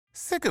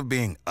Sick of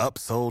being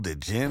upsold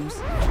at gyms?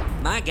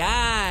 My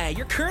guy,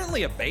 you're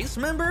currently a base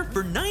member?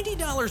 For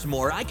 $90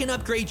 more, I can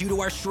upgrade you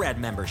to our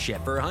Shred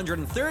membership. For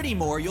 $130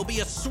 more, you'll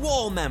be a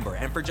Swole member.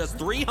 And for just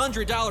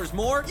 $300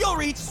 more, you'll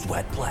reach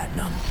Sweat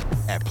Platinum.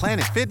 At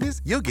Planet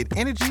Fitness, you'll get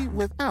energy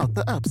without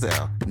the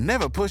upsell.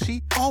 Never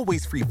pushy,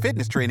 always free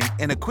fitness training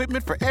and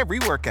equipment for every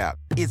workout.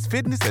 It's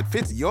fitness that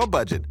fits your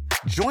budget.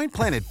 Join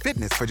Planet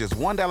Fitness for just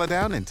 $1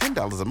 down and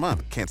 $10 a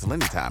month. Cancel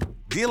anytime.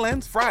 Deal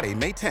ends Friday,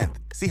 May 10th.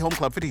 See Home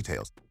Club for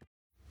details.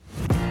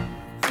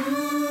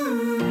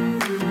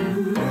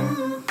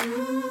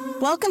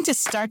 Welcome to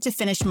Start to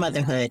Finish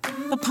Motherhood,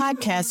 a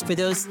podcast for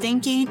those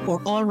thinking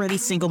or already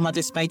single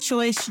mothers by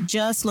choice,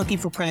 just looking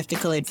for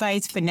practical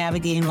advice for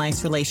navigating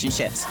life's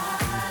relationships.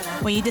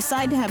 When you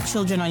decide to have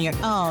children on your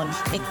own,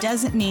 it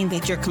doesn't mean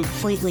that you're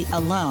completely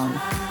alone.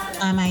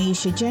 I'm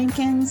Aisha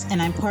Jenkins,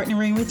 and I'm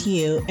partnering with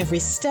you every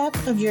step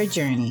of your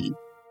journey.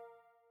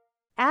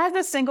 As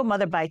a single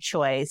mother by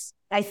choice,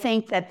 I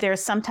think that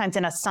there's sometimes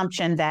an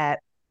assumption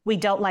that we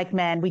don't like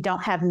men, we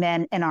don't have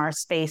men in our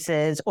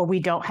spaces, or we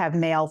don't have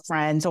male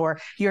friends, or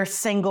you're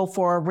single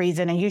for a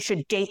reason and you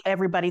should date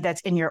everybody that's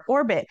in your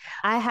orbit.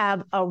 I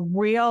have a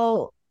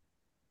real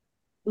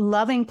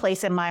loving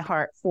place in my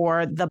heart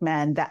for the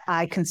men that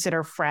I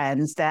consider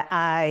friends, that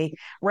I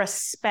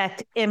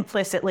respect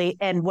implicitly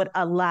and would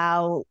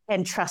allow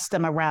and trust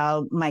them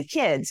around my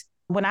kids.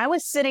 When I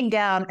was sitting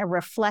down and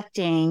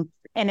reflecting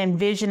and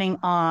envisioning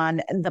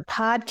on the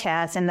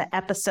podcast and the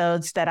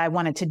episodes that I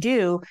wanted to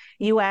do,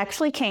 you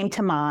actually came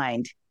to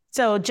mind.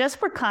 So just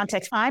for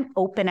context, I'm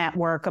open at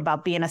work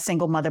about being a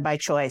single mother by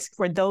choice.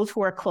 For those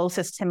who are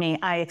closest to me,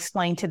 I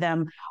explain to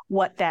them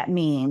what that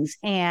means.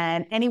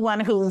 And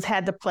anyone who's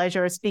had the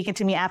pleasure of speaking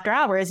to me after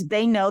hours,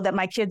 they know that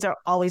my kids are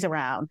always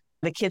around.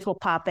 The kids will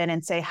pop in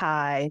and say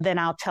hi. Then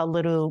I'll tell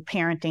little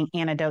parenting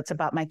anecdotes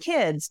about my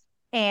kids.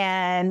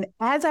 And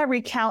as I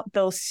recount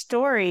those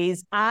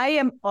stories, I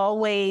am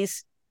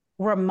always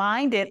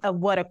reminded of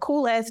what a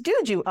cool ass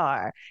dude you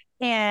are,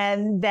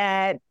 and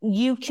that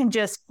you can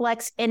just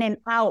flex in and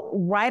out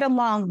right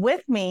along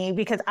with me,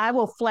 because I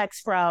will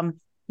flex from,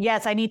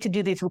 yes, I need to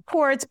do these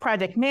reports,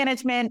 project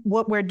management,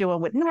 what we're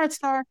doing with North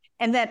Star.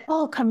 And then,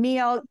 oh,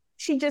 Camille,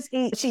 she just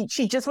went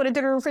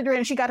into the refrigerator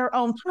and she got her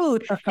own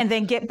food, and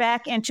then get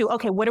back into,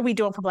 okay, what are we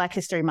doing for Black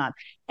History Month?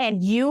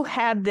 And you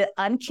have the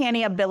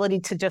uncanny ability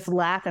to just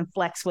laugh and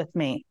flex with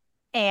me.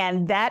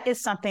 And that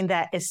is something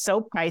that is so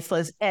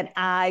priceless and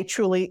I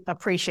truly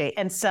appreciate.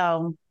 And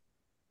so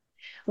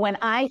when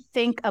I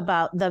think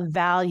about the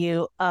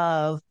value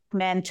of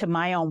men to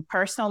my own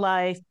personal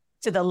life,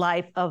 to the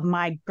life of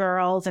my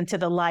girls, and to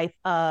the life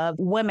of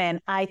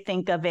women, I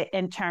think of it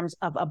in terms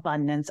of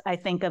abundance. I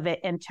think of it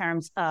in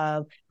terms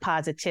of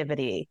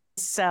positivity.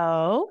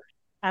 So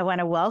I want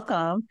to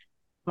welcome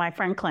my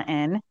friend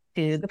Clinton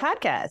to the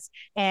podcast.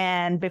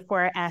 And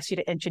before I ask you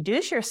to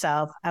introduce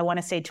yourself, I want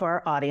to say to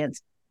our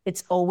audience,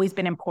 it's always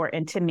been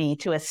important to me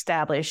to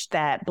establish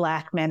that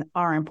Black men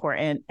are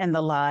important in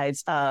the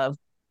lives of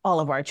all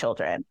of our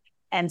children.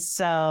 And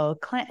so,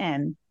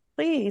 Clinton,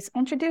 please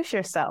introduce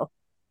yourself.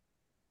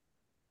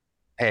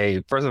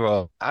 Hey, first of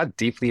all, I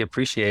deeply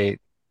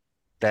appreciate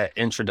that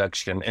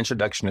introduction.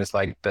 Introduction is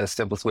like the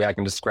simplest way I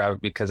can describe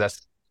it, because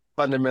that's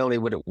fundamentally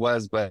what it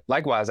was. But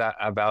likewise,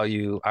 I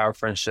value our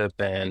friendship,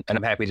 and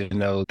I'm happy to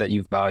know that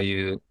you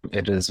value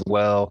it as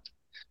well.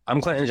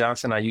 I'm Clinton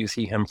Johnson. I use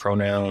he, him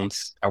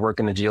pronouns. I work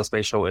in the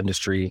geospatial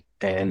industry,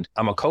 and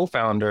I'm a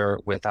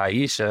co-founder with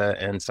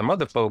Aisha and some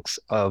other folks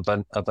of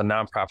a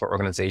nonprofit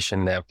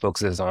organization that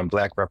focuses on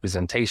Black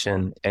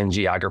representation and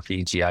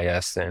geography,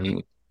 GIS,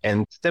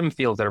 and STEM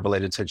fields that are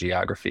related to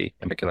geography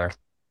in particular.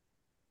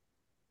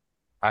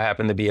 I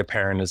happen to be a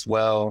parent as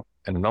well,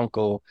 and an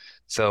uncle.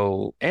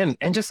 So, and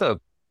just a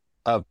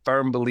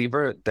firm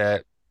believer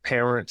that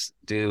parents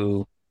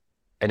do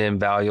an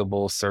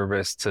invaluable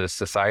service to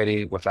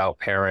society. Without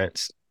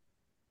parents,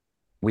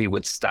 we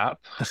would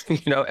stop, as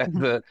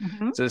a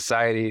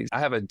society. I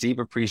have a deep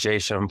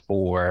appreciation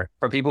for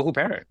people who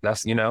parent.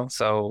 That's,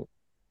 so,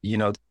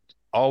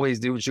 always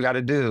do what you got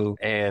to do,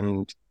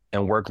 and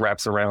work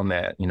wraps around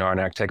that,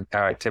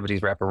 our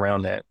activities wrap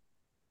around that.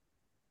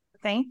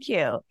 Thank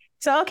you.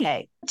 So,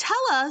 okay, tell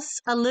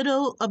us a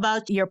little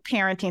about your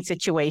parenting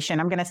situation.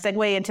 I'm going to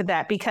segue into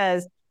that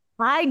because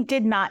I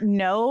did not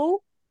know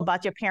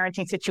about your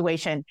parenting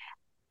situation.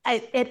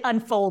 It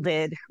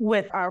unfolded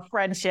with our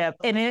friendship,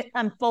 and it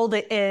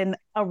unfolded in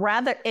a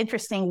rather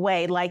interesting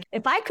way. Like,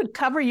 if I could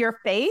cover your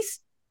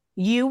face,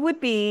 you would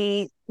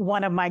be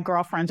one of my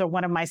girlfriends or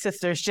one of my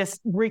sisters,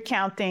 just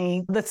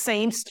recounting the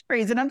same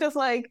stories. And I'm just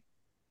like,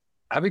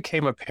 I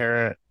became a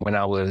parent when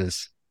I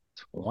was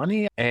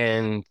 20,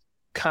 and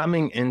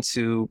coming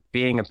into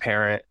being a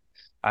parent,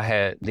 I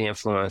had the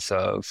influence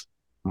of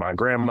my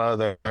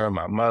grandmother,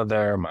 my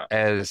mother,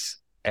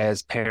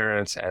 as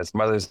parents, as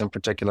mothers in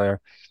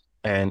particular,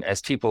 and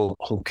as people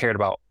who cared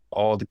about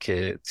all the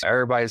kids,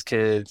 everybody's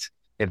kids.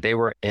 if they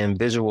were in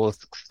visual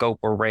scope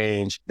or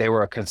range, they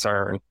were a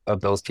concern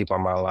of those people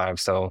in my life.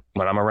 So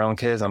when I'm around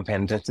kids, I'm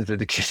paying attention to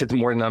the kids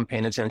more than I'm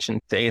paying attention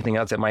to anything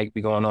else that might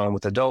be going on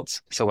with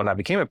adults. So when I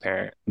became a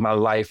parent, my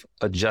life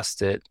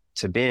adjusted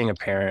to being a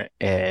parent,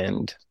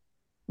 and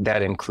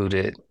that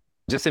included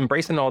just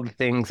embracing all the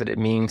things that it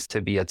means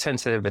to be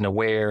attentive and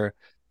aware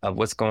of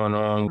what's going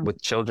on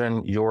with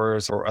children,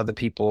 yours or other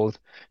people's,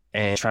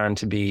 and trying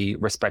to be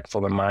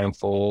respectful and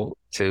mindful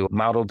to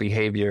model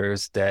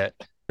behaviors that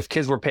if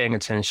kids were paying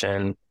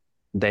attention,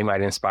 they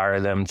might inspire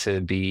them to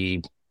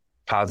be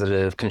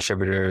positive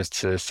contributors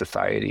to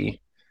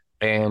society.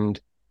 And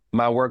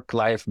my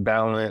work-life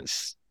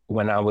balance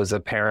when I was a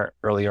parent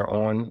earlier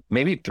on,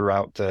 maybe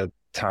throughout the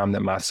time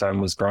that my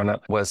son was growing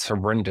up, was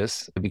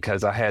horrendous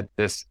because I had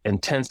this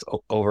intense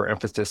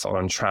overemphasis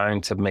on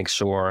trying to make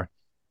sure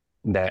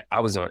that I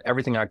was doing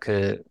everything I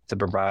could to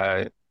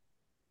provide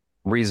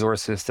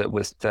resources that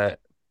would set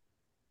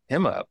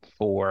him up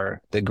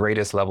for the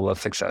greatest level of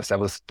success. That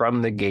was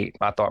from the gate,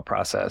 my thought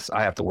process.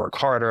 I have to work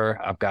harder.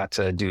 I've got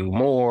to do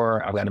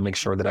more. I've got to make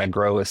sure that I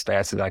grow as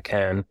fast as I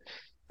can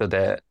so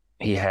that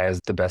he has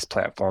the best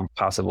platform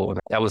possible.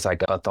 That was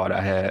like a thought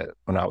I had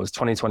when I was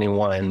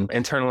 21,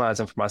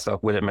 internalizing for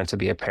myself what it meant to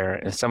be a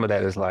parent. And some of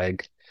that is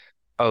like,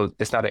 oh,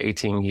 it's not an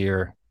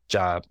 18-year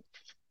job.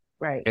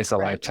 Right. It's a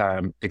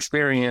lifetime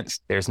experience.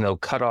 There's no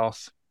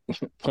cutoff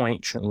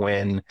point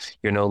when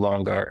you're no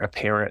longer a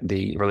parent.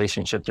 The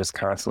relationship just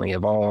constantly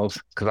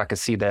evolves. Because I could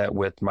see that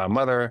with my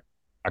mother.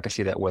 I could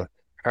see that with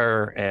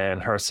her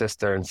and her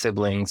sister and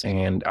siblings.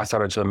 And I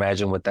started to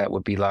imagine what that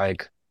would be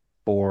like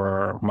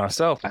for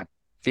myself. I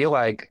feel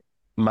like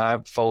my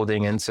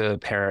folding into a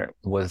parent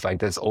was like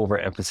this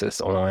overemphasis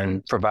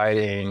on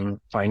providing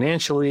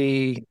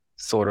financially,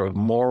 sort of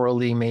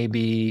morally,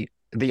 maybe.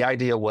 The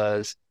idea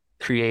was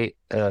create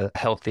a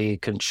healthy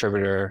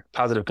contributor,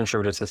 positive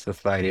contributor to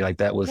society. Like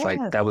that was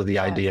that was the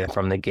idea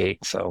from the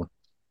gate. So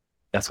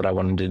that's what I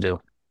wanted to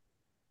do.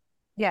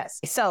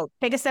 Yes. So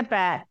take a step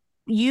back.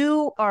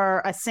 You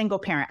are a single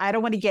parent. I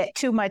don't want to get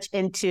too much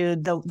into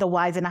the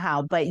whys and the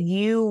how, but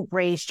you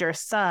raised your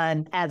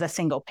son as a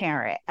single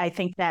parent. I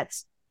think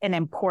that's an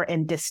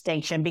important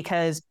distinction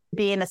because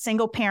being a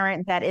single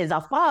parent that is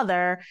a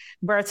father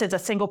versus a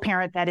single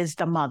parent that is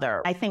the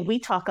mother. I think we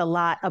talk a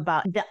lot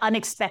about the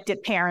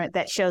unexpected parent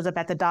that shows up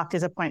at the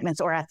doctor's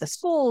appointments or at the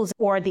schools,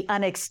 or the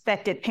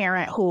unexpected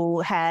parent who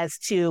has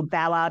to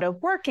bow out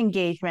of work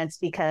engagements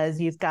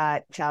because you've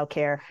got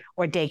childcare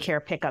or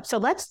daycare pickup. So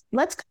let's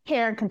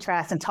compare and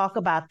contrast and talk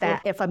about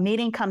that. If a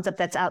meeting comes up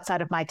that's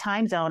outside of my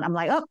time zone, I'm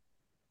like, oh,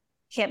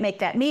 can't make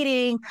that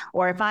meeting.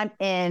 Or if I'm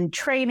in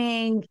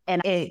training and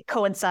it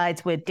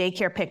coincides with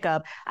daycare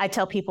pickup, I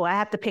tell people I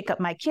have to pick up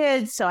my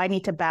kids, so I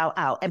need to bow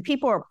out. And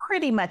people are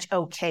pretty much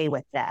okay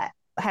with that.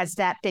 Has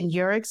that been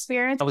your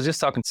experience? I was just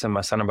talking to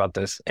my son about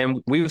this,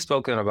 and we've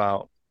spoken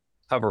about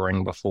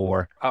covering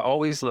before. I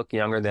always look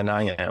younger than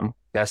I am.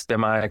 That's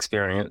been my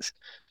experience.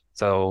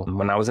 So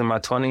when I was in my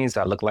 20s,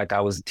 I looked like I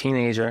was a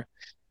teenager.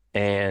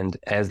 And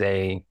as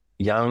a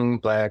young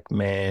Black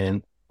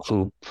man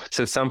who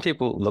to some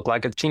people looked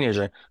like a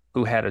teenager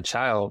who had a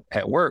child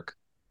at work,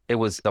 it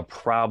was a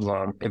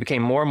problem. It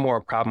became more and more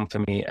a problem for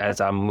me as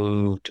I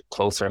moved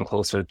closer and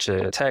closer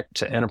to tech,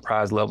 to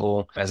enterprise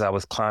level, as I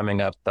was climbing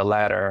up the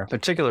ladder,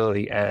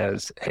 particularly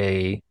as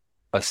a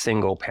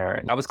single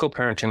parent. I was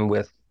co-parenting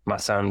with my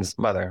son's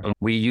mother.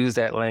 We used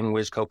that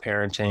language,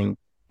 co-parenting,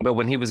 but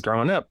when he was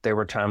growing up, there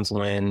were times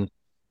when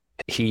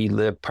he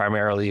lived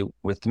primarily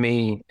with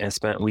me and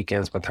spent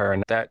weekends with her,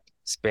 and that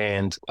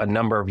spanned a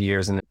number of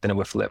years, and then it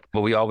would flip.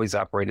 But we always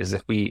operate as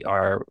if we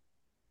are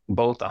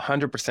both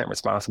 100%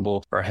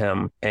 responsible for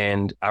him.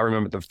 And I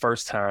remember the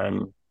first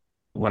time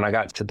when I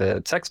got to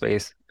the tech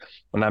space,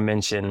 when I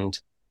mentioned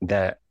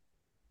that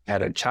I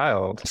had a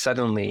child,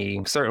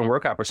 suddenly certain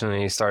work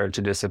opportunities started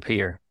to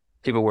disappear.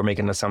 People were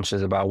making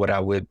assumptions about what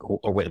I would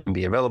or wouldn't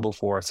be available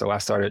for. So I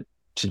started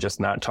to just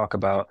not talk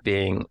about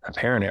being a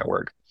parent at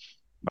work,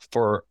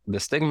 for the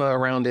stigma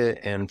around it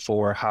and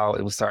for how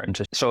it was starting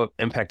to show up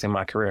impacting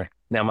my career.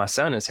 Now my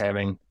son is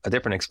having a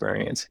different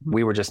experience.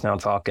 We were just now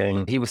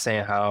talking. He was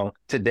saying how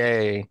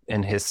today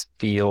in his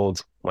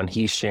field, when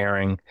he's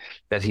sharing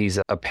that he's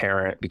a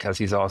parent because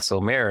he's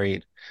also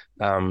married,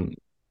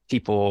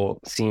 people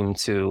seem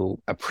to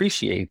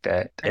appreciate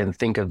that and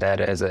think of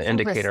that as an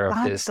indicator of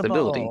his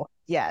stability.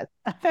 Yes.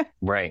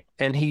 Right.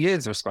 And he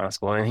is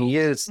responsible and he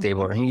is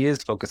stable and he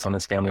is focused on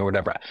his family or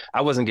whatever.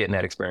 I wasn't getting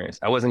that experience.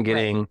 I wasn't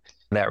getting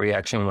that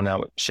reaction when I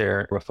would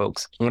share with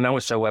folks. When I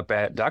would show up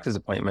at doctor's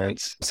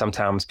appointments,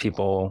 sometimes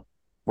people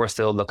were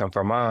still looking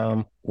for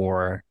mom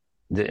or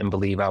didn't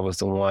believe I was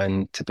the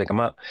one to pick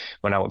him up.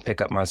 When I would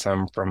pick up my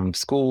son from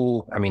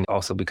school, I mean,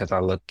 also because I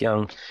look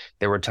young,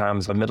 there were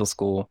times in middle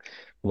school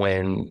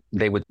when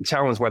they would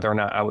challenge whether or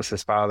not I was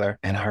his father.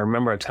 And I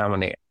remember a time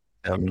when they,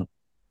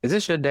 is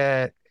this your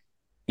dad?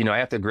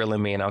 after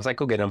grilling me, and I was like,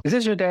 go get him. Is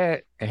this your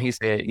dad? And he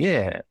said,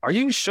 yeah. Are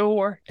you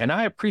sure? And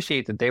I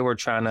appreciate that they were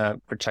trying to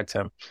protect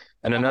him.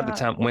 And another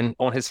time when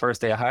on his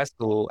first day of high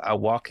school, I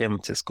walk him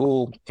to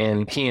school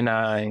and he and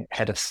I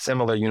had a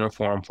similar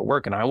uniform for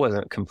work. And I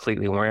wasn't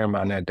completely wearing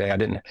mine that day.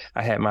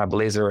 I had my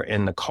blazer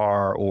in the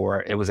car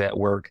or it was at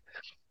work,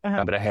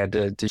 but I had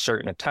the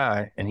shirt and a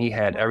tie and he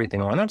had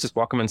everything on. I'm just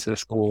walking him into the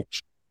school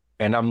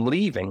and I'm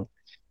leaving.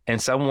 And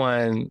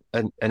someone,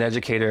 an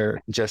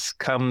educator, just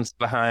comes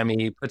behind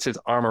me, puts his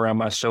arm around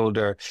my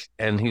shoulder,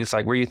 and he was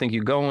like, where do you think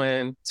you're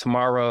going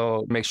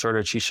tomorrow? Make sure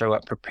that you show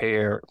up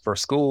prepared for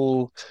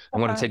school.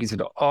 I'm going to take you to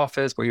the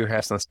office where you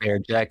have some spare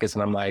jackets.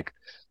 And I'm like,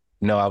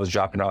 no, I was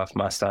dropping off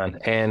my son.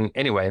 And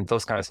anyway,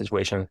 those kind of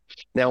situations.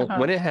 Now,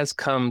 when it has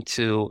come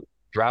to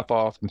drop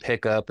off and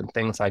pick up and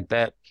things like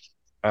that,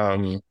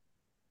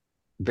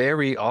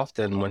 very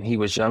often when he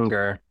was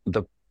younger,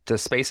 the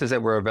spaces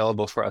that were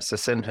available for us to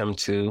send him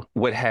to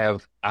would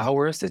have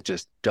hours that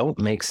just don't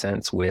make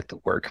sense with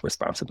work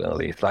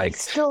responsibilities. Like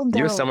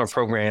your summer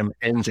program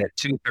ends at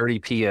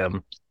 2:30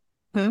 p.m.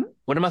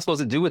 What am I supposed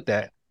to do with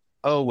that?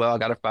 Oh, well, I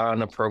got to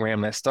find a program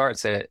that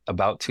starts at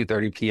about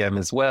 2:30 p.m.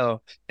 as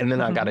well. And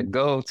then I got to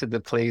go to the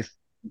place,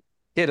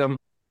 get him,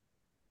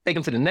 take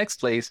him to the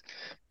next place.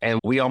 And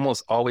we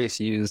almost always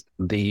used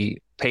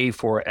the paid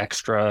for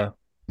extra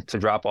to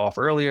drop off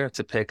earlier,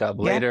 to pick up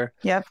later.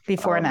 Yep,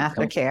 before and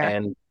after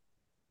care.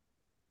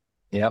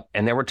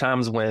 And there were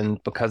times when,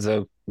 because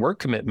of work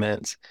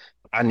commitments,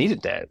 I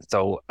needed that.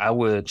 So I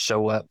would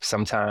show up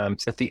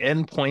sometimes. If the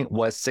end point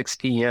was 6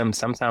 p.m.,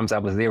 sometimes I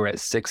was there at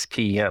 6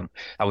 p.m.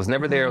 I was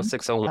never there at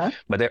 6:01,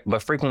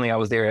 but frequently I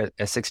was there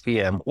at 6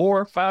 p.m.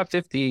 or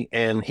 5:50,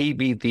 and he'd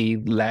be the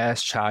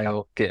last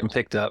child getting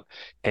picked up,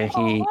 and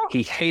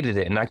he hated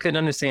it. And I couldn't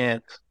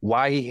understand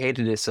why he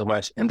hated it so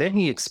much. And then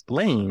he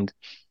explained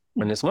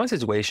in this one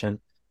situation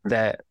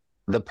that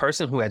the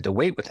person who had to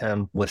wait with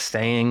him was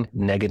saying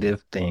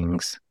negative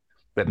things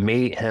that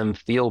made him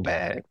feel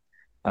bad.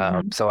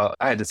 So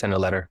I had to send a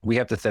letter. We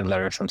have to send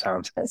letters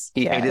sometimes.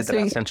 He hated that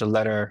I sent a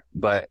letter,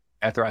 but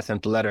after I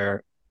sent the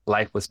letter,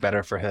 life was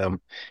better for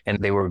him. And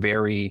they were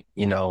very,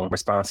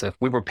 responsive.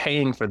 We were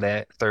paying for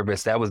that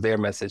service. That was their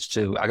message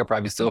too. I could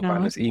probably still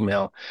find this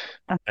email.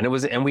 And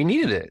we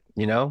needed it,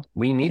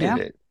 we needed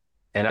it.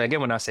 And again,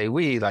 when I say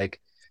we,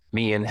 like,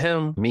 me,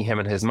 him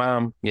and his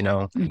mom,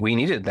 we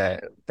needed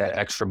that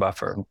extra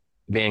buffer.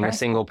 Being a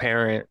single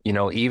parent,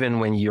 even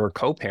when you're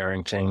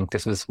co-parenting,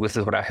 this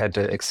is what I had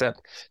to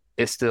accept.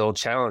 It's still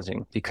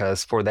challenging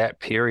because for that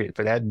period,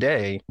 for that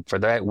day, for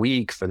that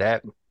week, for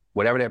that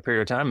whatever that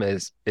period of time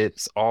is,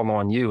 it's all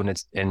on you,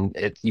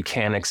 and you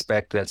can't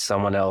expect that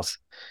someone else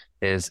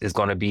is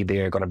going to be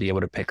there, going to be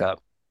able to pick up.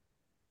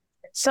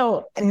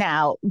 So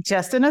now,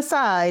 just an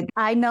aside,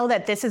 I know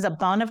that this is a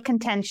bone of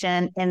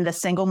contention in the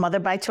single mother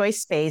by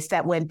choice space,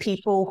 that when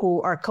people who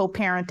are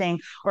co-parenting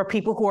or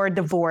people who are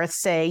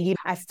divorced say,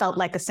 I felt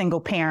like a single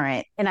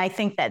parent. And I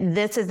think that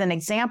this is an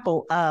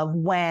example of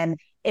when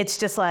it's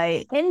just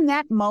like in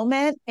that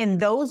moment, in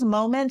those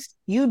moments,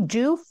 you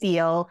do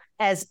feel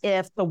as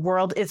if the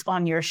world is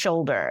on your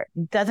shoulder.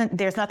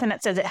 There's nothing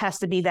that says it has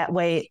to be that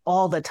way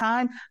all the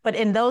time. But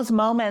in those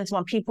moments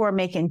when people are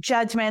making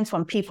judgments,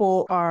 when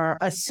people are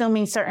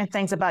assuming certain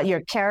things about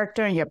your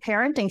character and your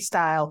parenting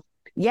style,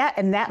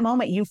 in that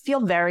moment, you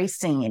feel very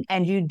seen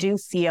and you do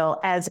feel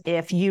as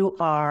if you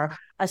are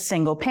a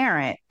single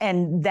parent,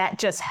 and that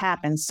just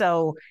happens.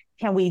 So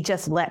can we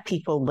just let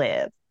people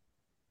live?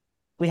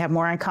 We have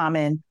more in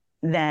common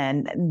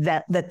than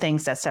the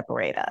things that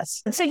separate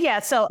us. So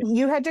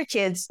you had your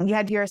kids, you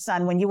had your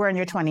son when you were in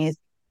your 20s.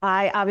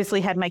 I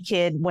obviously had my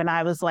kid when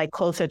I was like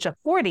closer to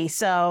 40.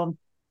 So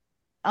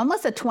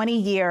almost a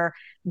 20-year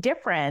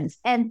difference,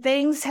 and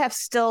things have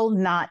still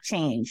not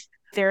changed.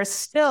 There's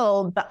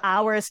still the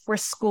hours for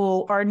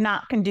school are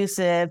not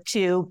conducive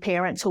to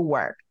parents who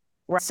work.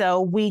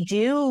 So we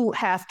do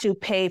have to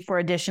pay for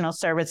additional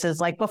services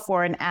like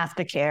before and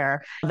after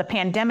care. The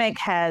pandemic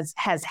has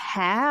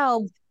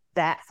halved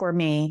that for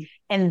me,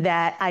 in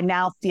that I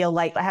now feel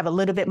like I have a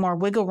little bit more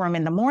wiggle room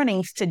in the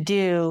mornings to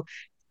do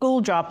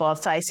school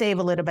drop-off. So I save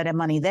a little bit of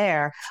money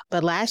there.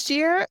 But last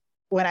year,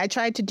 when I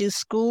tried to do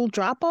school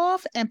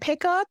drop-off and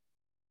pick up,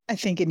 I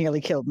think it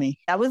nearly killed me.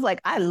 I was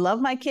like, I love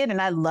my kid and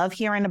I love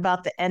hearing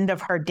about the end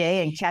of her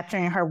day and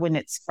capturing her when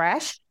it's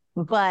fresh.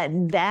 But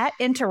that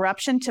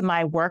interruption to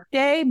my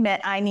workday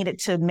meant I needed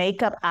to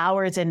make up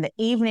hours in the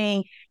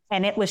evening,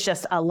 and it was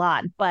just a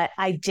lot. But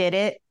I did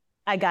it.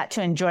 I got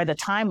to enjoy the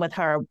time with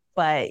her,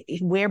 but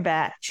we're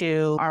back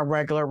to our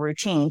regular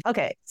routine.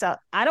 Okay, so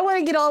I don't want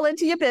to get all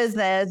into your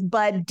business,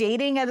 but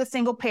dating as a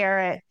single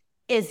parent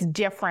is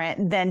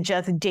different than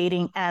just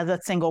dating as a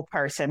single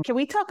person. Can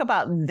we talk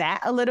about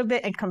that a little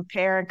bit and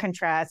compare and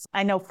contrast?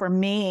 I know for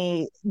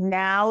me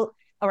now,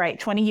 all right,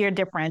 20-year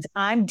difference.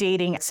 I'm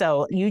dating.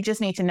 So you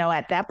just need to know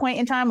at that point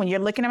in time, when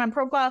you're looking at my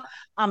profile,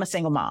 I'm a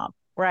single mom,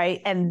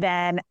 right? And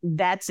then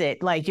that's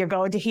it. Like you're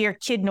going to hear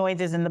kid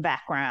noises in the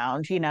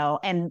background,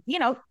 and,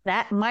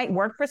 that might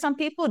work for some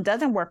people. It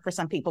doesn't work for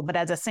some people. But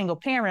as a single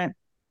parent,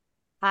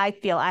 I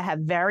feel I have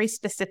very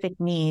specific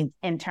needs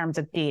in terms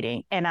of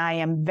dating, and I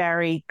am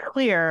very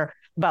clear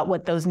about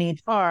what those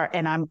needs are.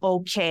 And I'm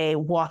okay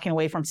walking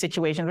away from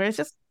situations where it's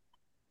just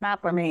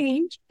not for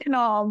me,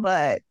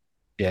 but.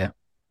 Yeah.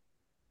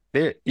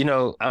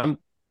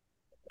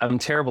 I'm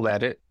terrible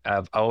at it.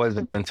 I've always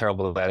been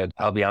terrible at it.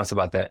 I'll be honest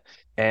about that.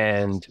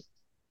 And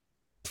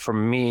for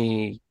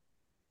me,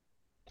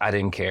 I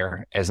didn't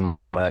care as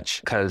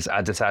much because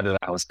I decided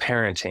I was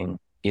parenting,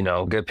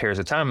 good periods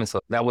of time. And so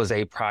that was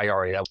a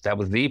priority. That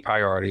was the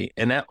priority.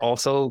 And that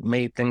also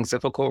made things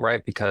difficult,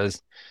 right?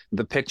 Because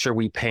the picture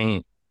we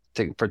paint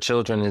for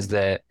children is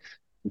that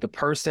the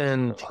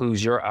person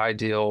who's your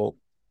ideal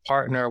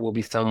partner will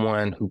be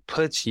someone who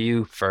puts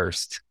you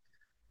first,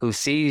 who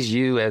sees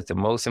you as the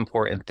most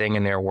important thing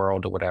in their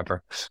world or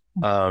whatever.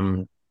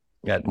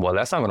 Well,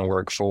 that's not going to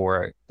work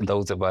for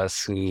those of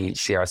us who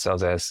see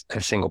ourselves as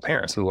single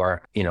parents who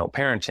are,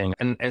 parenting.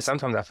 And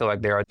sometimes I feel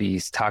like there are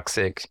these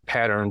toxic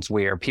patterns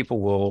where people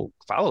will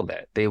follow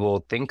that. They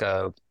will think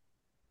of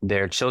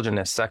their children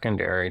as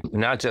secondary,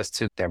 not just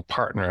to their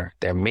partner,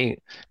 their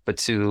mate, but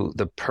to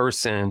the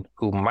person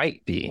who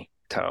might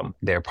become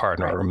their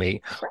partner or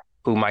mate,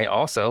 who might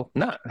also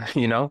not,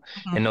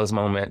 in those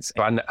moments.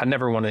 So I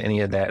never wanted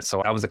any of that.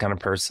 So I was the kind of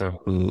person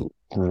who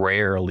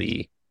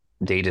rarely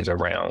dated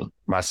around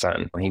my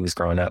son when he was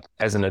growing up.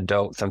 As an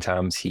adult,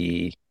 sometimes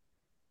he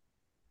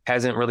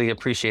hasn't really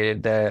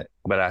appreciated that,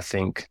 but I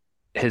think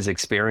his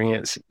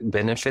experience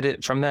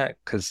benefited from that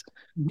because,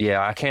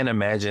 I can't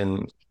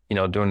imagine,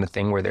 doing the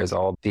thing where there's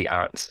all the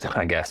aunts,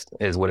 I guess,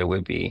 is what it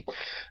would be,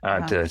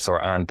 aunt this or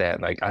aunt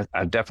that. Like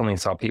I definitely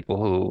saw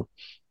people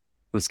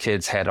whose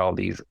kids had all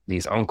these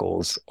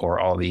uncles or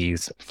all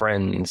these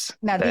friends.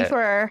 Now these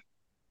were,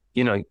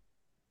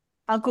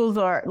 uncles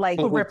or like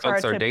who refer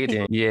to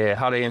dating. Yeah,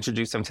 how they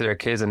introduce them to their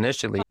kids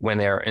initially. When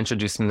they're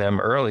introducing them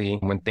early,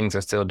 when things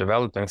are still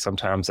developing,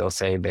 sometimes they'll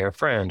say they're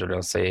friend or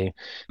they'll say,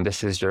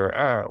 this is your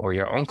aunt or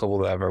your uncle or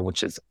whatever,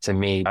 which is, to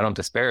me, I don't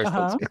disparage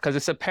because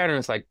it's a pattern.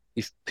 It's like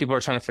people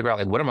are trying to figure out,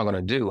 like, what am I going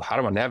to do? How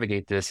do I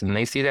navigate this? And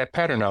they see that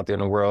pattern out there in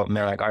the world and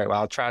they're like, all right,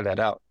 well, I'll try that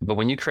out. But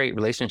when you create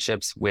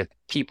relationships with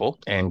people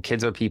and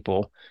kids are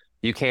people,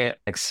 you can't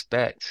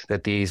expect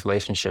that these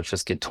relationships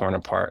just get torn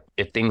apart.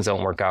 If things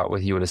don't work out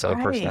with you or this other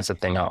person, that's the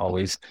thing I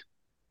always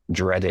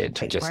dreaded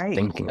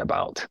thinking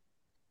about.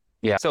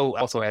 Yeah. So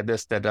also add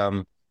this, that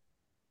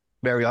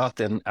very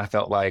often I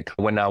felt like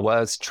when I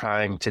was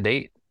trying to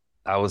date,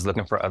 I was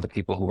looking for other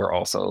people who were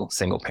also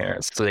single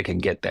parents so they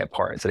could get that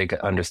part, so they could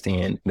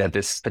understand that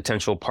this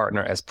potential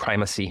partner as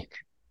primacy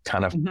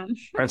kind of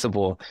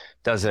principle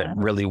doesn't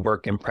really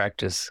work in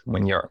practice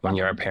when you're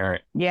a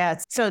parent. Yeah.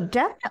 So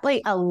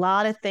definitely a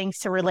lot of things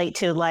to relate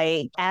to.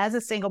 Like as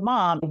a single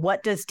mom,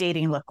 what does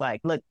dating look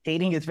like? Look,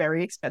 dating is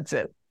very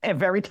expensive and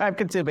very time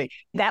consuming.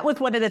 That was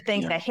one of the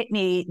things that hit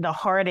me the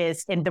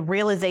hardest. And the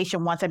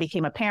realization once I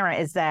became a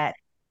parent is that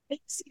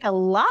it's a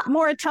lot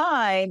more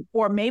time,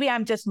 or maybe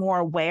I'm just more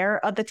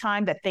aware of the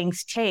time that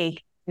things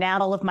take. Now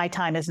all of my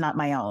time is not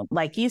my own.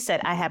 Like you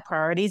said, I have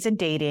priorities in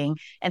dating.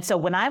 And so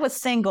when I was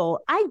single,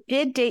 I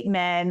did date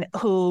men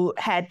who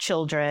had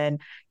children.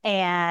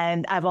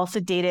 And I've also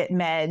dated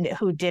men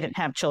who didn't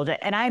have children.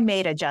 And I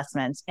made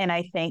adjustments. And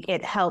I think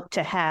it helped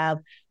to have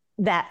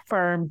that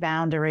firm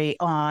boundary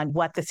on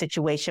what the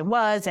situation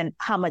was and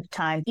how much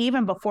time.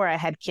 Even before I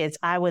had kids,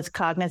 I was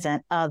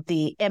cognizant of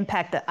the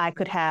impact that I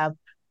could have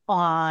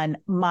on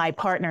my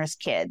partner's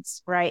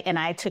kids, right? And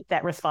I took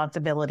that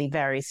responsibility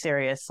very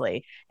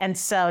seriously. And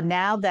so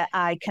now that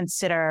I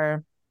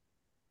consider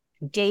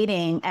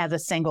dating as a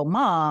single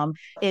mom,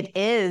 it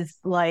is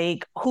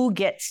like, who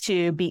gets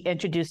to be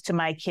introduced to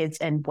my kids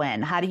and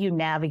when? How do you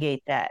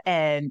navigate that?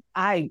 And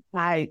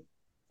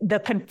the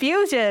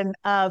confusion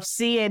of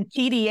seeing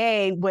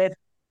PDA with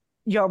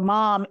your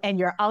mom and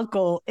your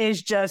uncle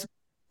is just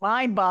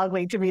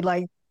mind-boggling to me.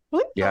 Like,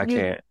 I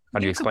can't. How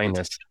do you explain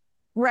this?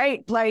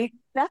 Right. Like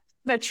that's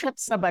that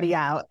trips somebody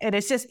out. And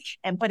it's just,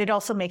 but it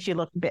also makes you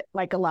look a bit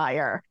like a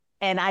liar.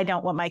 And I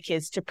don't want my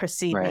kids to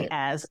perceive me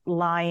as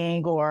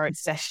lying or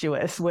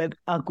incestuous with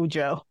Uncle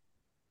Joe.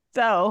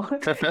 So,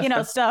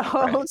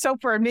 so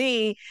for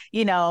me,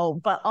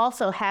 but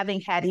also having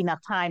had enough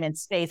time and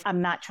space,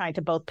 I'm not trying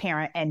to both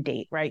parent and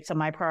date, right? So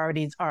my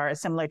priorities are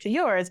similar to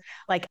yours.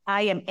 Like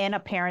I am in a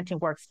parenting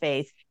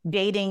workspace.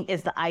 Dating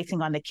is the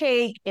icing on the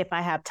cake if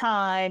I have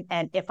time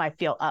and if I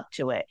feel up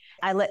to it.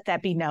 I let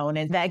that be known,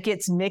 and that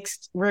gets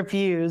mixed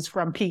reviews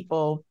from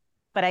people.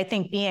 But I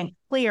think being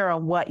clear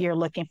on what you're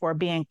looking for,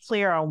 being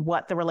clear on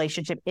what the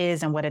relationship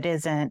is and what it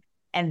isn't,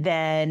 and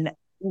then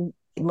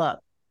look,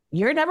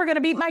 you're never going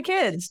to beat my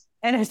kids.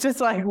 And it's just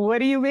like, what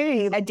do you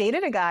mean? I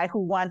dated a guy who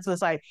once was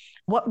like,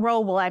 what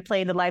role will I play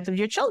in the lives of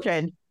your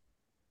children?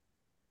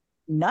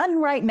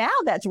 None right now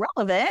that's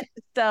relevant.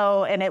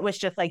 So, and it was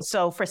just like,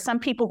 so for some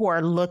people who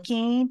are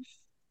looking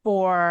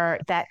for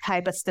that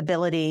type of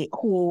stability,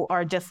 who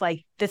are just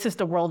like, this is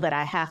the role that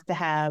I have to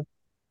have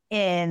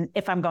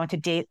if I'm going to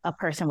date a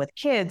person with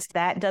kids,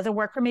 that doesn't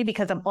work for me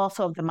because I'm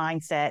also of the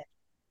mindset,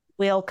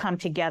 we'll come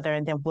together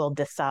and then we'll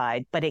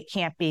decide. But it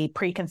can't be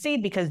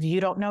preconceived because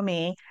you don't know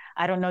me,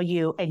 I don't know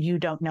you, and you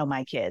don't know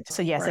my kids.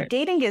 So yes, so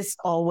dating is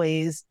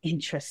always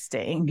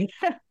interesting.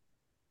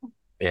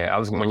 Yeah,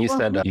 when you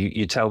said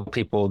you tell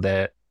people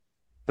that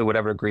to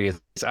whatever degree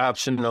it's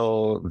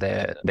optional,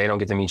 that they don't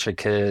get to meet your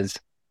kids,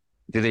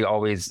 do they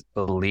always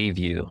believe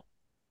you?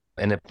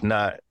 And if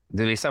not,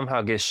 do they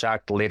somehow get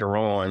shocked later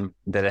on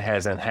that it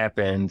hasn't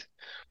happened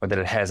or that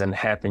it hasn't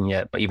happened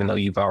yet, but even though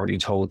you've already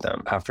told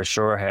them? I for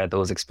sure had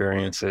those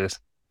experiences.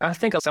 I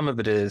think some of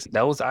it is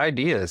those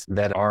ideas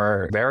that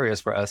are barriers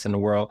for us in the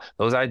world,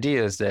 those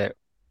ideas that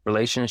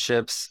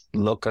relationships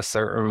look a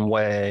certain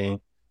way,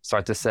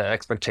 start to set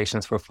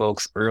expectations for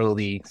folks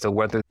early. So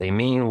whether they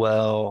mean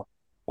well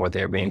or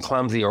they're being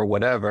clumsy or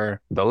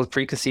whatever, those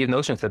preconceived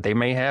notions that they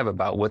may have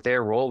about what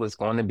their role is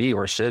going to be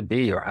or should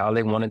be or how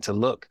they want it to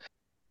look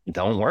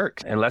don't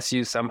work unless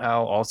you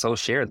somehow also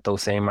share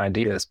those same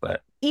ideas.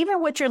 But even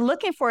what you're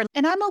looking for,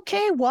 and I'm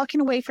okay walking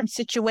away from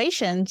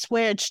situations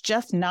where it's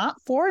just not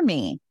for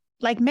me.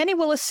 Like many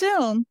will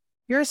assume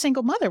you're a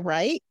single mother,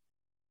 right?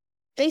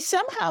 They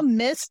somehow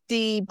missed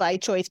the by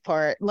choice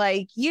part.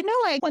 Like,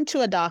 I went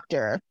to a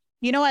doctor.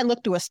 I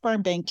looked through a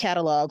sperm bank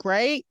catalog,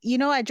 right?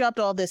 I dropped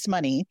all this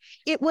money.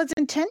 It was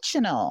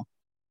intentional.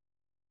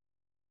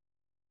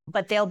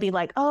 But they'll be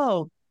like,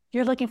 oh,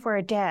 you're looking for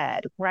a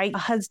dad, right? A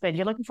husband.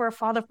 You're looking for a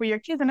father for your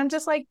kids. And I'm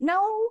just like,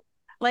 no.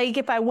 Like,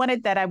 if I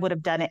wanted that, I would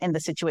have done it in the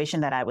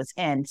situation that I was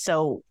in.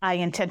 So I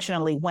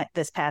intentionally went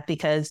this path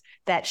because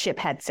that ship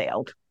had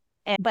sailed.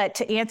 But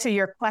to answer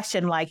your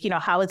question, like,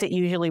 how is it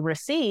usually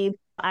received?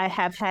 I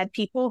have had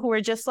people who are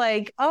just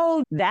like,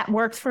 oh, that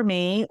works for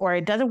me, or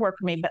it doesn't work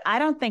for me. But I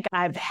don't think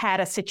I've had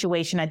a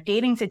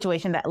dating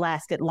situation that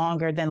lasted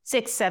longer than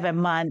 6-7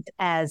 months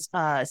as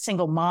a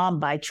single mom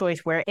by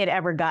choice, where it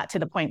ever got to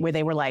the point where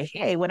they were like,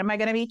 hey, when am I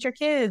going to meet your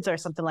kids or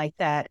something like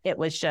that? It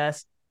was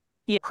just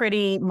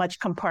pretty much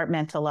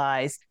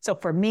compartmentalized. So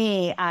for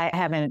me, I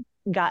haven't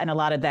gotten a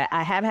lot of that.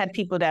 I have had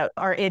people that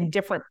are in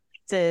different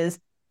places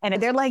and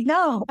they're like,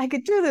 no, I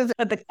could do this.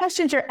 But the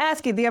questions you're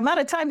asking, the amount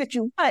of time that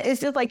you want,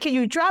 it's just like, can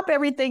you drop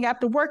everything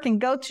after work and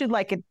go to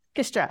like an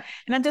orchestra?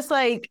 And I'm just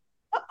like,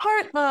 what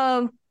part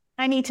of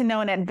I need to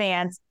know in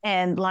advance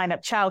and line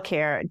up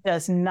childcare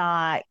does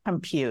not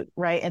compute,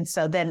 right? And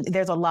so then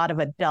there's a lot of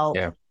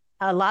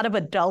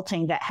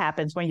adulting that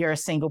happens when you're a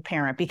single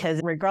parent, because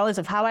regardless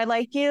of how I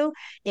like you,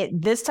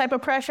 this type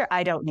of pressure,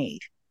 I don't need,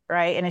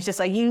 right? And it's just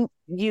like, you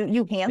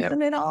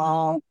handle it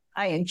all.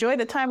 I enjoy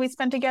the time we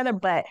spend together,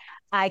 but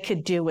I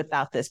could do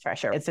without this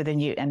pressure. And so then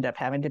you end up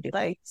having to be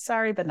like,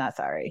 sorry, but not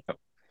sorry.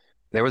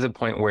 There was a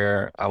point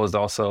where I was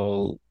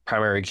also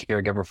primary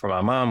caregiver for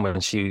my mom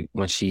when she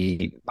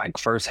like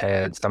first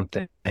had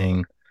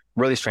something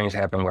really strange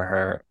happen with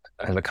her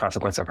as a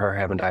consequence of her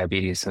having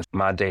diabetes. And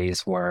my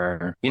days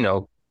were,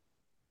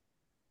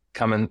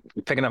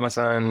 picking up my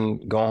son,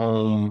 go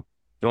home,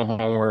 doing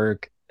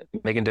homework,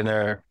 making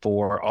dinner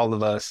for all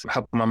of us,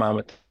 helping my mom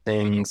with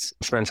things,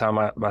 spending time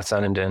with my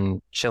son, and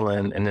then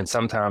chilling. And then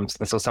sometimes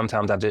I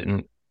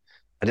didn't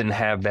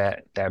have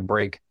that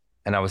break.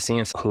 And I was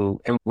seeing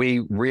and we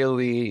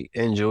really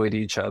enjoyed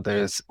each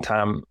other's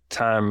time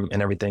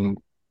and everything.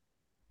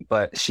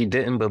 But she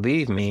didn't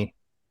believe me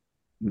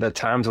the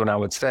times when I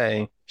would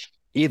say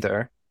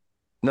either,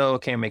 no, I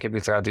can't make it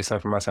because I gotta do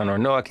something for my son, or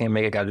no, I can't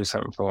make it, I gotta do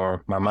something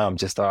for my mom.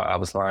 Just thought I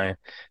was lying.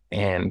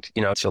 And,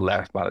 she'll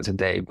laugh about it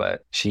today,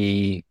 but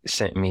she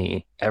sent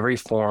me every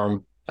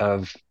form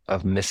of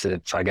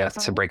missives, I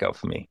guess, to break up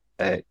for me.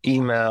 An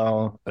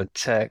email, a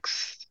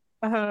text,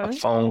 a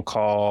phone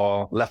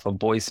call, left a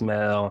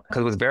voicemail,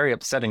 because it was very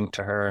upsetting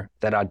to her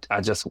that I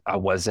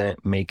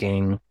wasn't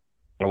making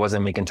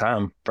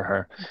time for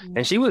her. Mm-hmm.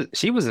 And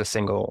she was a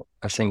single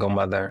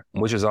mother,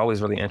 which was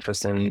always really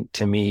interesting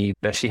to me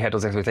that she had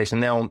those expectations.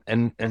 Now,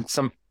 and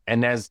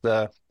as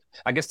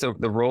I guess the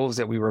roles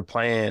that we were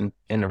playing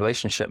in the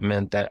relationship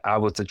meant that I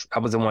was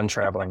the one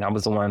traveling. I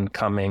was the one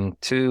coming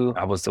to,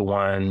 I was the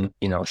one,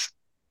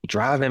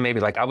 driving,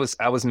 maybe, like I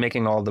was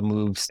making all the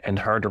moves in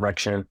her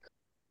direction.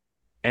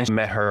 And she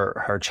met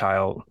her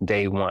child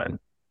day one.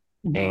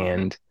 Mm-hmm.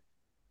 And,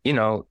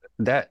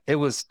 that it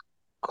was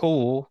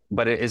cool,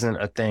 but it isn't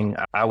a thing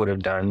I would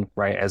have done,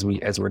 right? As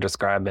we're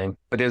describing.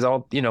 But there's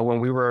all, when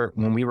we were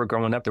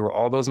growing up, there were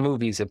all those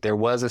movies. If there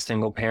was a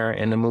single parent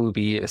in the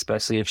movie,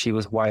 especially if she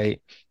was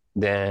white,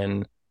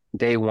 then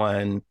day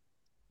one,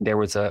 there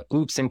was a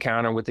oops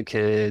encounter with the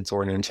kids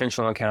or an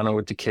intentional encounter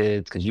with the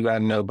kids, because you got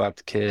to know about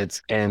the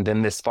kids. And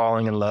then this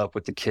falling in love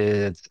with the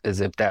kids, as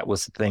if that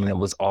was the thing that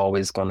was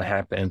always going to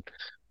happen.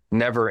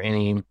 Never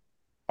any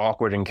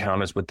awkward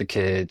encounters with the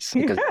kids,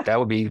 because that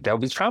would be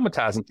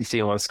traumatizing to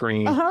see on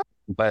screen. Uh-huh.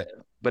 But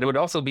it would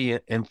also be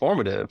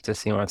informative to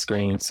see on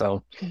screen.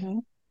 So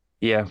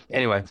yeah,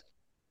 anyway,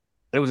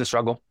 it was a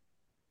struggle.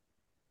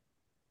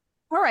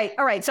 All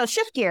right. So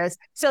shift gears.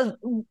 So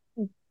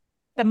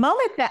the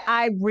moment that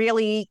I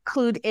really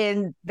clued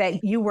in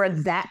that you were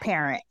that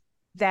parent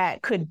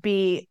that could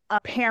be a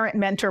parent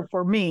mentor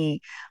for me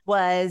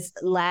was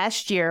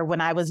last year when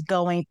I was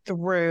going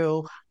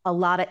through a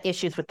lot of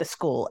issues with the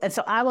school. And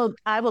so I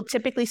will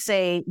typically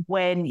say,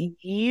 when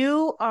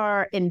you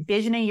are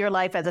envisioning your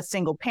life as a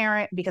single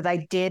parent, because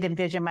I did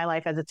envision my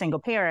life as a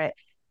single parent,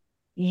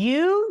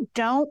 you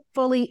don't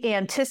fully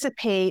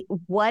anticipate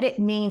what it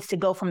means to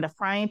go from the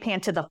frying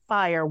pan to the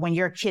fire when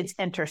your kids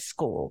enter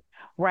school,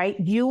 right?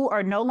 You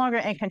are no longer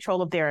in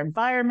control of their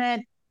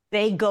environment.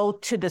 They go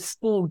to the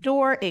school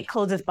door, it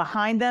closes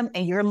behind them,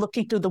 and you're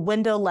looking through the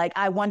window like,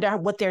 I wonder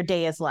what their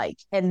day is like.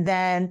 And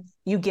then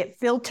you get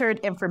filtered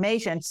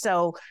information.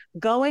 So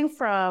going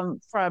from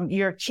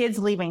your kids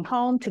leaving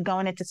home to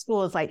going into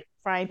school is like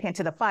frying pan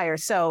to the fire.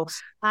 So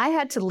I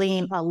had to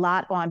lean a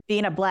lot on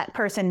being a Black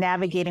person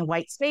navigating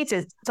white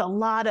spaces. It's a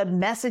lot of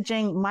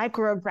messaging,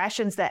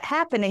 microaggressions that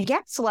happen, and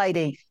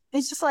gaslighting.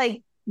 It's just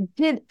like,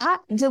 did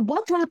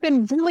what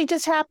happened really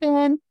just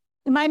happen?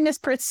 Am I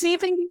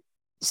misperceiving?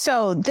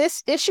 So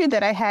this issue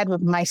that I had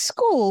with my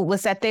school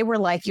was that they were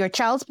like, your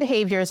child's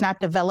behavior is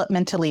not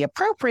developmentally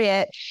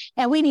appropriate,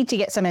 and we need to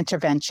get some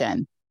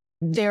intervention.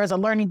 There's a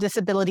learning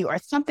disability or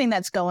something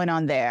that's going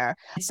on there.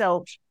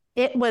 So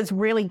it was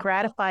really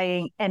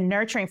gratifying and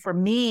nurturing for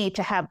me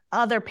to have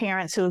other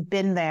parents who've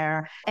been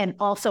there and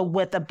also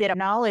with a bit of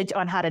knowledge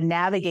on how to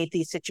navigate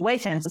these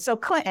situations. So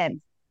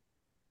Clinton,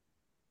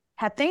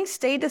 have things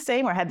stayed the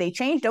same or have they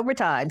changed over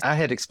time? I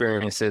had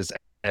experiences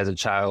as a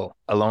child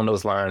along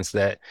those lines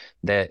that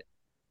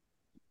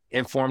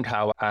informed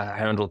how I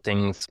handled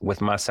things with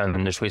my son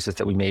and the choices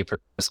that we made for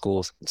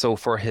schools. So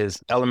for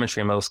his elementary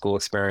and middle school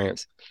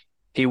experience,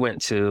 he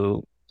went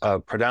to a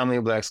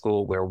predominantly Black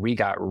school where we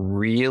got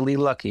really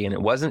lucky. And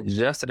it wasn't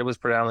just that it was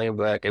predominantly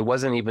Black. It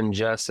wasn't even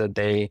just that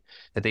they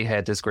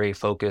had this great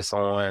focus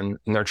on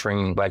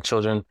nurturing Black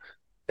children.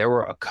 There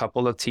were a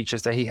couple of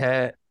teachers that he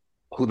had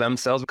who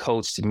themselves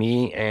coached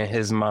me and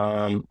his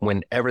mom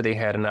whenever they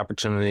had an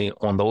opportunity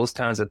on those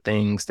kinds of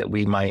things that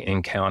we might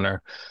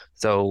encounter.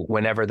 So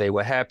whenever they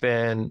would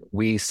happen,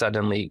 we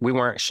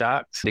weren't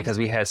shocked because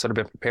we had sort of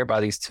been prepared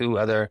by these two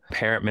other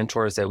parent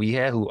mentors that we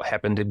had who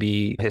happened to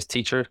be his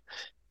teacher.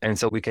 And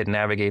so we could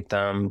navigate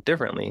them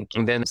differently.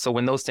 And then, so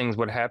when those things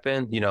would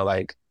happen,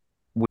 like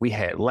we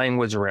had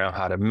language around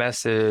how to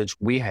message.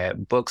 We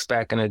had books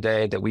back in the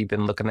day that we've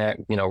been looking at,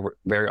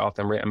 very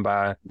often written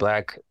by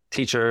Black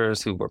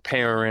teachers who were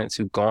parents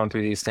who've gone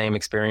through these same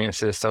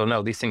experiences. So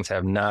no, these things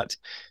have not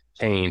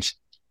changed.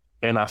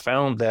 And I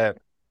found that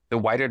the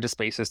wider the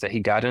spaces that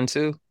he got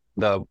into,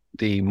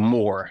 the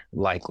more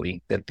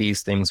likely that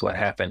these things would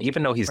happen,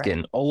 even though he's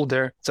getting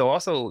older. So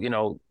also,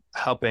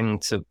 helping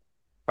to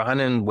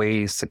finding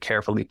ways to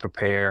carefully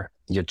prepare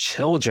your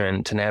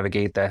children to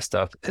navigate that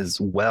stuff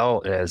as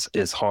well as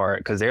is hard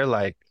because they're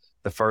like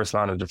the first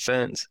line of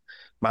defense.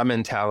 My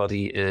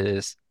mentality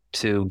is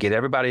to get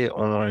everybody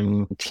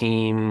on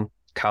team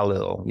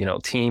Khalil,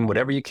 team,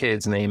 whatever your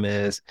kid's name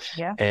is.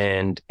 Yeah.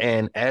 And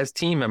as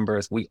team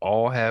members, we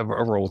all have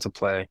a role to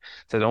play.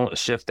 So don't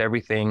shift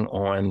everything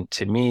on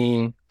to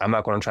me. I'm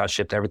not going to try to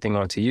shift everything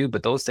onto you,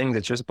 but those things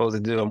that you're supposed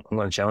to do, I'm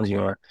going to challenge you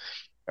on.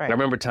 Right. I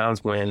remember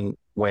times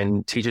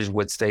when teachers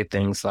would say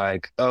things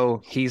like,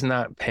 oh, he's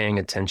not paying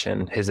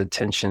attention. His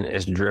attention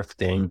is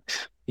drifting,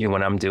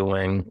 when I'm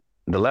doing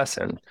the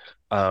lesson.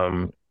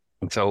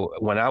 So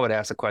when I would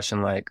ask a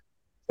question like,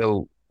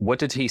 so what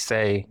did he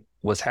say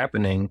was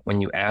happening when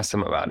you asked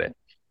him about it?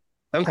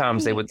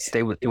 Sometimes it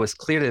was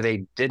clear that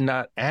they did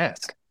not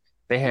ask.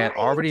 They had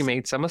already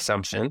made some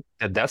assumption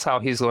that that's how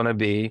he's going to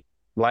be,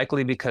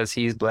 likely because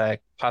he's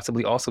Black,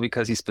 possibly also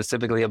because he's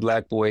specifically a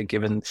Black boy,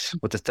 given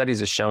what the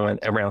studies are showing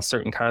around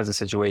certain kinds of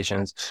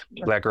situations.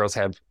 Black girls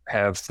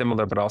have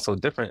similar but also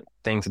different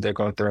things that they're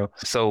going through.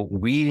 So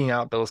weeding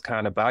out those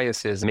kind of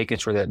biases, making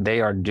sure that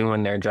they are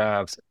doing their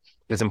jobs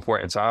is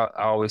important. So I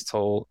always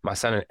told my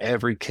son and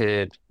every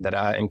kid that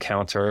I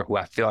encounter who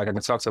I feel like I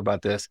can talk to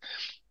about this,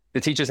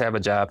 the teachers have a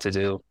job to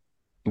do.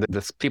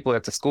 The people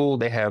at the school,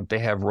 they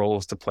have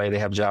roles to play, they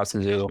have jobs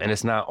to do, and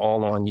it's not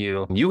all on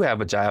you. You have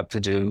a job to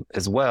do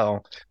as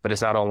well, but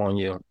it's not all on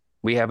you.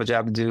 We have a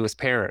job to do as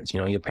parents.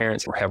 Your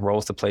parents have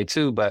roles to play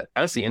too, but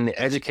honestly, in the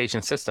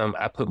education system,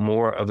 I put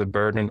more of the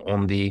burden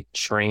on the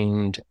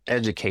trained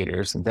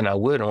educators than I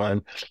would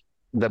on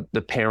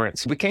the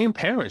parents who became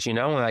parents, and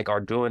are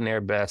doing their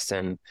best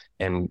and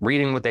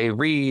reading what they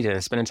read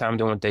and spending time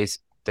doing what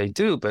they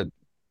do, but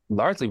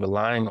largely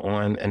relying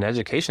on an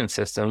education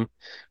system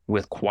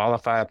with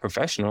qualified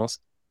professionals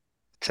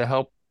to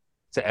help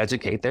to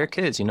educate their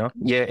kids,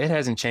 Yeah, it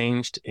hasn't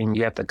changed, and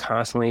you have to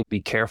constantly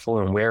be careful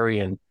and wary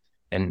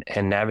and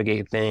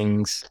navigate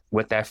things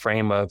with that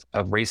frame of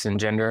race and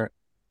gender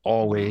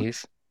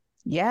always.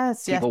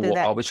 Yes. People will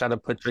always try to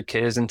put your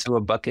kids into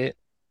a bucket.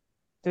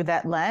 Through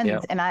that lens. Yeah.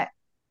 And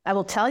I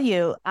will tell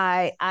you,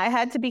 I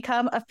had to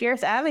become a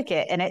fierce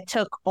advocate, and it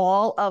took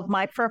all of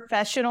my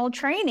professional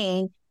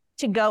training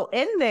to go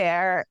in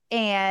there.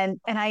 And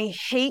I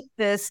hate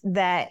this,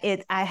 that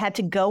I had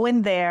to go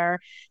in there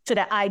so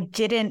that I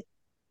didn't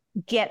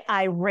get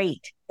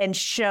irate and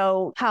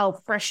show how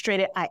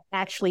frustrated I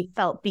actually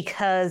felt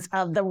because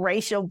of the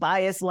racial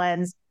bias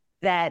lens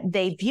that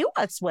they view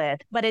us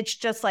with. But it's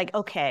just like,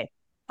 okay,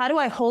 how do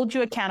I hold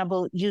you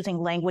accountable using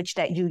language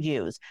that you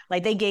use?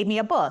 Like they gave me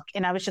a book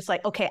and I was just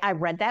like, okay, I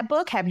read that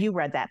book. Have you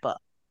read that book?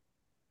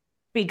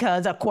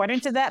 Because according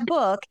to that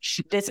book,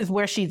 this is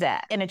where she's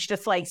at. And it's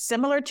just like,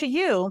 similar to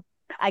you,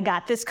 I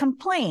got this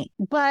complaint.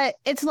 But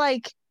it's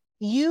like,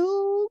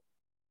 you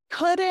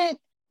couldn't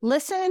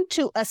listen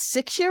to a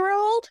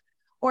 6-year-old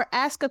or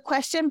ask a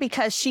question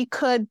because she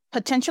could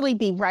potentially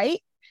be right.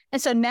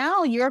 And so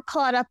now you're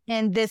caught up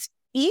in this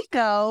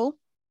ego,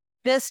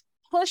 this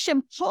push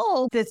and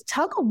pull, this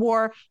tug of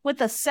war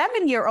with a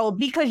 7-year-old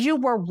because you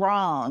were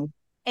wrong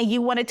and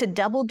you wanted to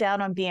double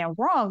down on being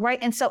wrong, right?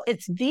 And so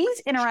it's these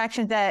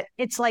interactions that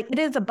it's like, it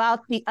is about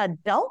the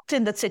adult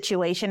in the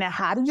situation and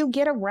how do you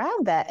get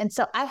around that? And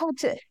so I had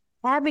to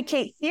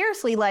advocate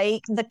fiercely.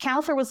 Like the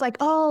counselor was like,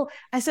 oh,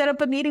 I set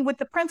up a meeting with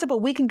the principal.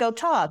 We can go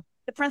talk.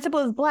 The principal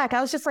is Black.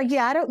 I was just like,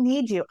 yeah, I don't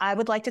need you. I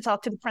would like to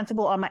talk to the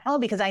principal on my own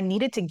because I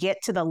needed to get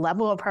to the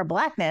level of her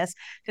Blackness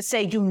to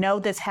say,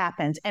 this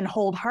happens and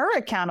hold her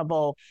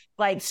accountable.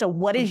 Like, so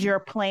what is your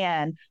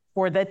plan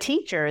for the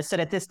teachers so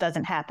that this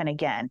doesn't happen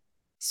again?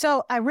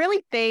 So I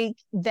really think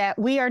that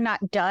we are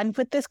not done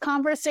with this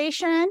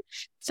conversation.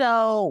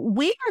 So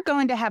we are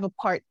going to have a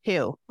part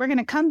 2. We're going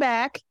to come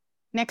back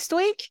next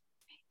week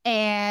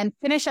and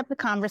finish up the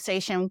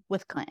conversation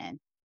with Clinton.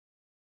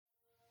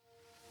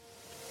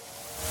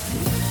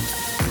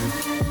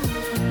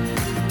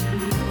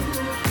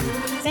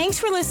 Thanks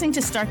for listening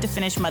to Start to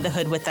Finish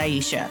Motherhood with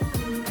Aisha.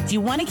 If you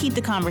want to keep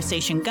the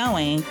conversation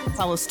going,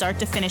 follow Start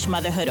to Finish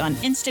Motherhood on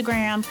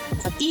Instagram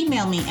or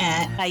email me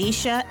at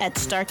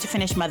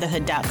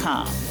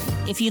aisha@starttofinishmotherhood.com.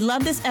 If you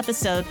love this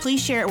episode,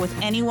 please share it with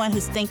anyone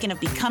who's thinking of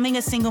becoming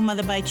a single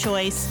mother by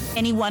choice,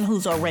 anyone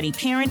who's already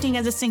parenting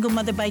as a single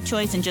mother by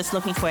choice and just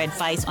looking for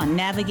advice on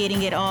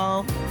navigating it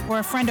all, or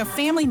a friend or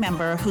family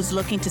member who's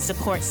looking to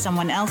support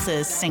someone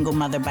else's single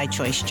mother by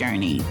choice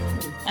journey.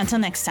 Until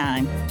next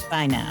time,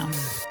 bye now.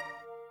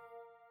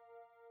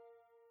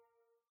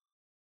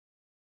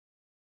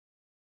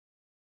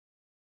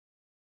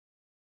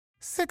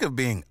 Sick of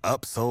being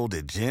upsold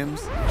at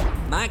gyms?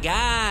 My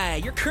guy,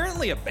 you're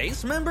currently a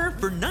base member?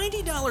 For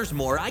 $90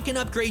 more, I can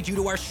upgrade you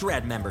to our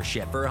Shred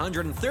membership. For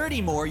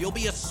 $130 more, you'll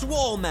be a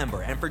Swole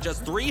member. And for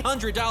just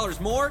 $300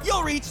 more,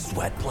 you'll reach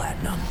Sweat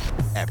Platinum.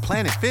 At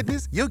Planet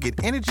Fitness, you'll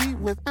get energy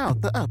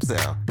without the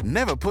upsell.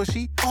 Never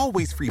pushy,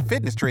 always free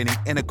fitness training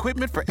and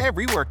equipment for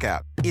every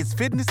workout. It's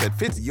fitness that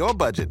fits your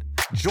budget.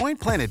 Join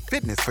Planet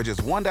Fitness for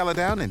just $1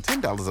 down and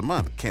 $10 a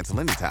month.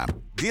 Cancel anytime.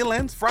 Deal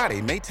ends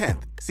Friday, May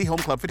 10th. See Home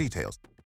Club for details.